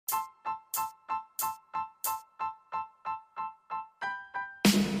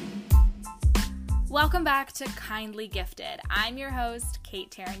Welcome back to Kindly Gifted. I'm your host,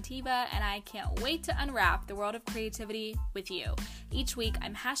 Kate Tarantiva, and I can't wait to unwrap the world of creativity with you. Each week,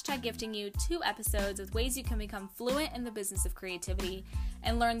 I'm hashtag gifting you 2 episodes with ways you can become fluent in the business of creativity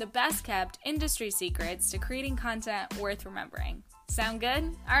and learn the best kept industry secrets to creating content worth remembering. Sound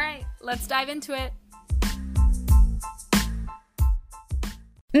good? All right, let's dive into it.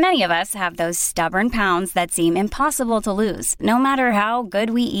 Many of us have those stubborn pounds that seem impossible to lose, no matter how good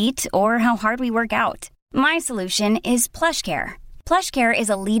we eat or how hard we work out. My solution is PlushCare. PlushCare is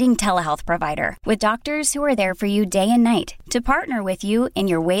a leading telehealth provider with doctors who are there for you day and night to partner with you in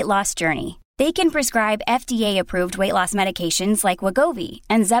your weight loss journey. They can prescribe FDA-approved weight loss medications like Wegovy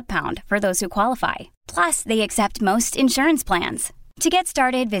and Zepbound for those who qualify. Plus, they accept most insurance plans. To get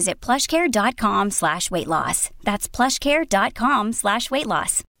started, visit plushcare.com/weightloss. That's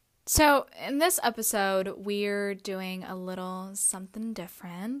plushcare.com/weightloss. So in this episode, we're doing a little something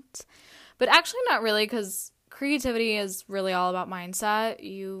different, but actually not really, because creativity is really all about mindset.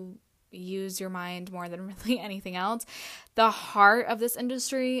 You use your mind more than really anything else. The heart of this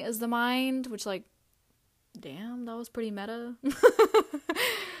industry is the mind, which, like, damn, that was pretty meta. That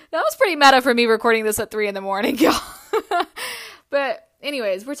was pretty meta for me recording this at 3 a.m, y'all. But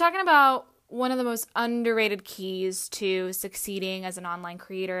anyways, we're talking about one of the most underrated keys to succeeding as an online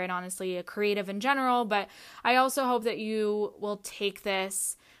creator and honestly a creative in general. But I also hope that you will take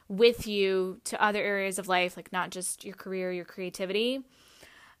this with you to other areas of life, like not just your career, your creativity.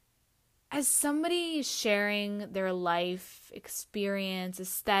 As somebody sharing their life experience,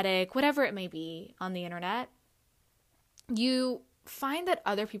 aesthetic, whatever it may be on the internet, you find that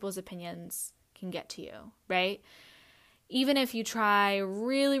other people's opinions can get to you, right? Even if you try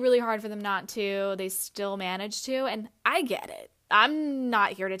really, really hard for them not to, they still manage to. And I get it. I'm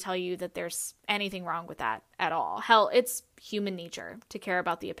not here to tell you that there's anything wrong with that at all. Hell, it's human nature to care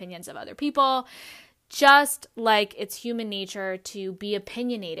about the opinions of other people, just like it's human nature to be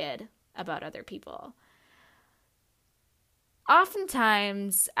opinionated about other people.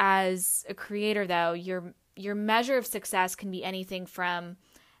 Oftentimes, as a creator, though, your measure of success can be anything from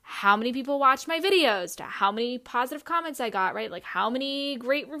how many people watched my videos to how many positive comments I got, right? Like how many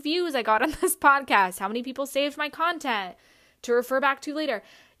great reviews I got on this podcast, how many people saved my content to refer back to later.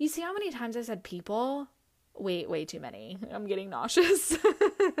 You see how many times I said people? Way too many. I'm getting nauseous.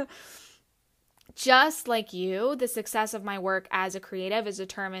 Just like you, the success of my work as a creative is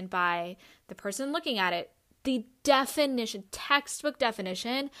determined by the person looking at it. The definition, textbook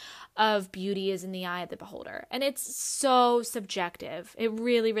definition of beauty is in the eye of the beholder. And it's so subjective. It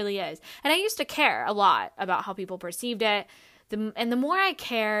really, really is. And I used to care a lot about how people perceived it. And the more I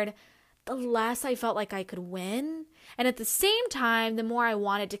cared, the less I felt like I could win. And at the same time, the more I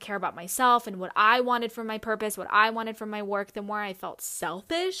wanted to care about myself and what I wanted from my purpose, what I wanted from my work, the more I felt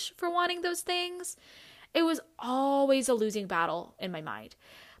selfish for wanting those things. It was always a losing battle in my mind.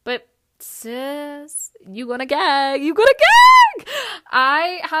 But sis, you gonna gag.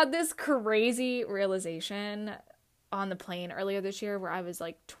 I had this crazy realization on the plane earlier this year where I was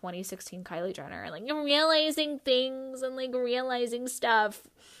like 2016 Kylie Jenner, like realizing things and like realizing stuff.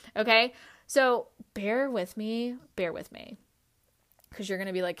 Okay, so bear with me, because you're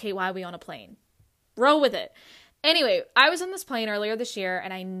gonna be like, Kate, why are we on a plane? Roll with it. Anyway, I was on this plane earlier this year,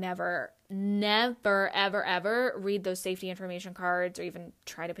 and I never, ever read those safety information cards or even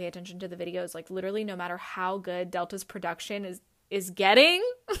try to pay attention to the videos. Like, literally, no matter how good Delta's production is getting.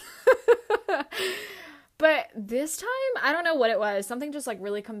 But this time, I don't know what it was. Something just, like,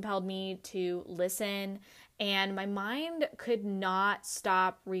 really compelled me to listen, and my mind could not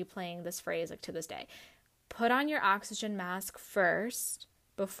stop replaying this phrase, like, to this day. Put on your oxygen mask first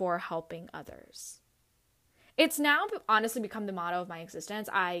before helping others. It's now honestly become the motto of my existence.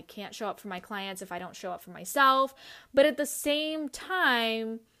 I can't show up for my clients if I don't show up for myself. But at the same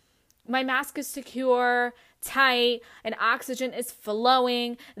time, my mask is secure, tight, and oxygen is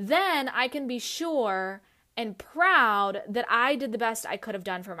flowing. Then I can be sure and proud that I did the best I could have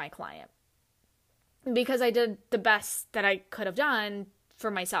done for my client. Because I did the best that I could have done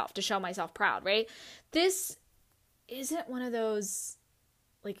for myself, to show myself proud, right? This isn't one of those,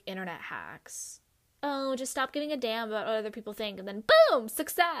 like, internet hacks. Oh, just stop giving a damn about what other people think, and then boom,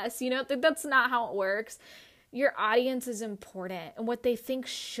 success. You know, that's not how it works. Your audience is important, and what they think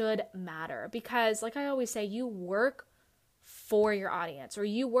should matter, because like I always say, you work for your audience, or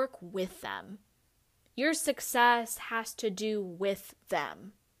you work with them. Your success has to do with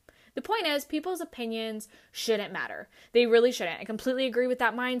them. The point is, people's opinions shouldn't matter. They really shouldn't. I completely agree with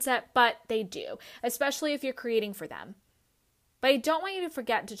that mindset, but they do, especially if you're creating for them. But I don't want you to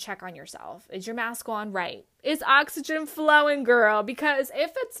forget to check on yourself. Is your mask on right? Is oxygen flowing, girl? Because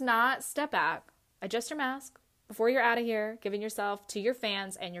if it's not, step back. adjust your mask before you're out of here, giving yourself to your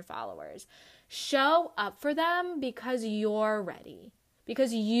fans and your followers. Show up for them because you're ready,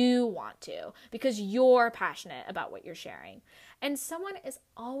 because you want to, because you're passionate about what you're sharing. And someone is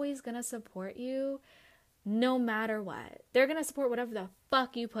always going to support you no matter what. They're going to support whatever the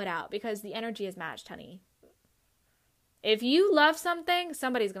fuck you put out because the energy is matched, honey. If you love something,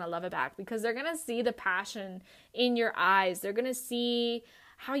 somebody's going to love it back because they're going to see the passion in your eyes. They're going to see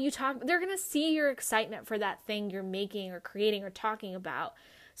how you talk. They're going to see your excitement for that thing you're making or creating or talking about.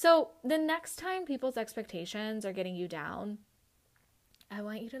 So the next time people's expectations are getting you down, I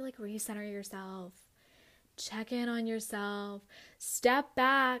want you to recenter yourself. Check in on yourself. Step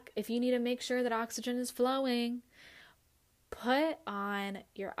back if you need to make sure that oxygen is flowing. Put on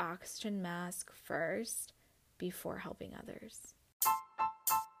your oxygen mask first before helping others.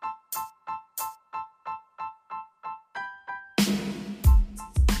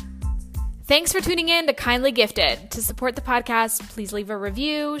 Thanks for tuning in to Kindly Gifted. To support the podcast, please leave a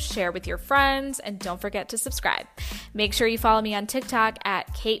review, share with your friends, and don't forget to subscribe. Make sure you follow me on TikTok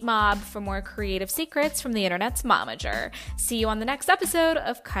at Kate Mob for more creative secrets from the internet's momager. See you on the next episode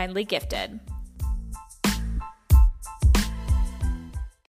of Kindly Gifted.